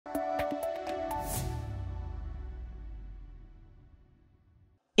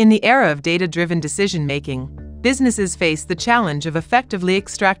In the era of data-driven decision-making, businesses face the challenge of effectively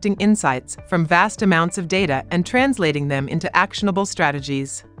extracting insights from vast amounts of data and translating them into actionable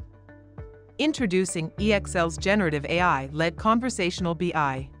strategies. Introducing EXL's generative AI-led conversational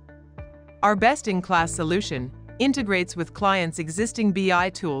BI. Our best-in-class solution integrates with clients' existing BI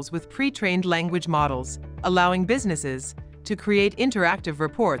tools with pre-trained language models, allowing businesses to create interactive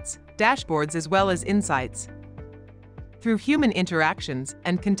reports, dashboards, as well as insights through human interactions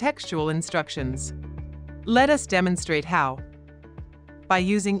and contextual instructions. Let us demonstrate how. By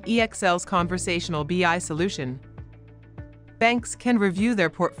using EXL's conversational BI solution, banks can review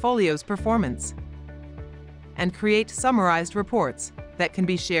their portfolio's performance and create summarized reports that can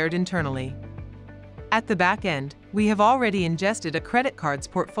be shared internally. At the back end, we have already ingested a credit card's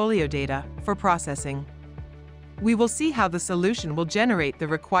portfolio data for processing. We will see how the solution will generate the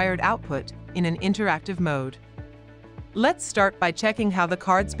required output in an interactive mode. Let's start by checking how the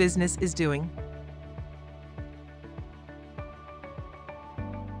card's business is doing.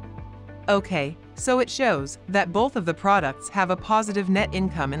 Okay, so it shows that both of the products have a positive net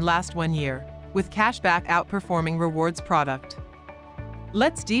income in last 1 year, with cashback outperforming rewards product.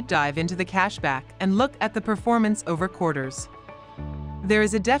 Let's deep dive into the cashback and look at the performance over quarters. There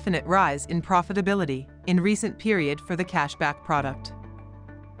is a definite rise in profitability in recent period for the cashback product.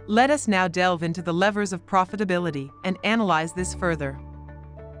 Let us now delve into the levers of profitability and analyze this further.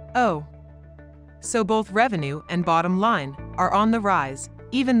 Oh, so both revenue and bottom line are on the rise,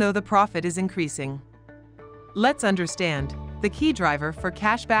 even though the profit is increasing. Let's understand the key driver for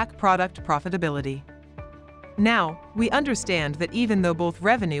cashback product profitability. Now, we understand that even though both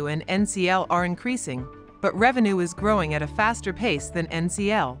revenue and NCL are increasing, but revenue is growing at a faster pace than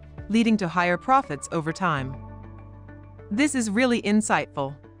NCL, leading to higher profits over time. This is really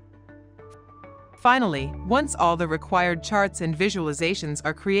insightful. Finally, once all the required charts and visualizations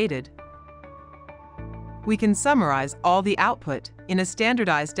are created, we can summarize all the output in a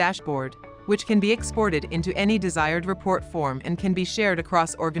standardized dashboard, which can be exported into any desired report form and can be shared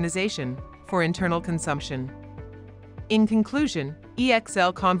across organization for internal consumption. In conclusion,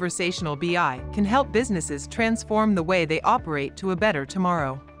 EXL Conversational BI can help businesses transform the way they operate to a better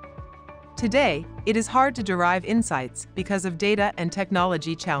tomorrow. Today, it is hard to derive insights because of data and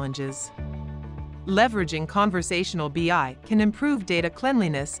technology challenges. Leveraging conversational BI can improve data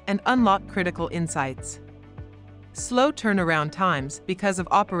cleanliness and unlock critical insights. Slow turnaround times because of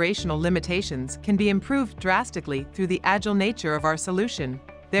operational limitations can be improved drastically through the agile nature of our solution,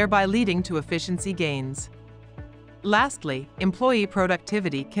 thereby leading to efficiency gains. Lastly, employee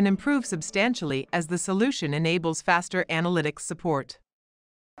productivity can improve substantially as the solution enables faster analytics support.